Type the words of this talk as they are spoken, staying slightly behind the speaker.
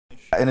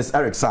and it's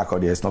Eric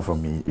Sarkodie. It's not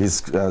from me.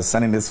 He's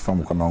sending this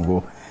from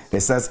Konongo.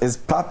 It says, "Is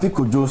Pappy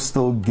Kojo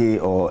still gay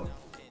or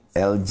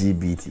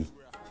LGBT?"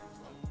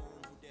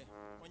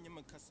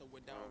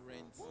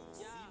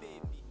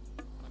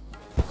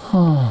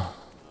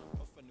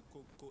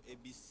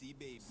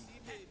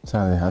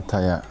 Charlie,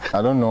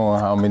 I don't know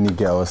how many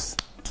girls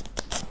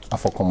are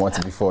for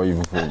commodity before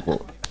you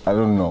go. I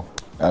don't know.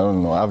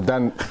 I've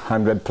done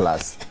 100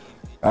 plus.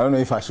 I don't know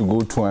if I should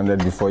go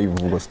 200 before you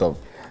go stop.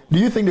 Do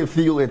you think they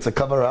feel it's a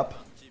cover-up?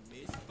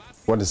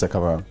 What is a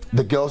cover-up?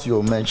 The girls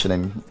you're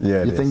mentioning.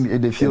 Yeah. You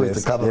think they feel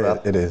it's a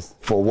cover-up? Yeah, it is.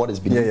 For what is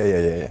being.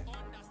 Yeah.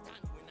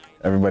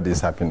 Everybody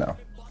is happy now.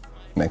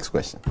 Next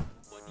question.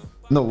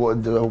 No,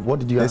 what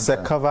did you answer?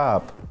 It's a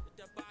cover-up.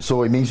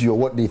 So it means you're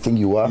what they think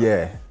you are?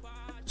 Yeah.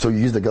 So you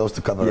use the girls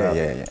to cover up?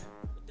 Yeah.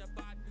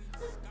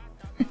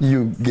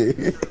 You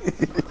gay.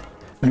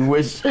 You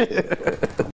wish.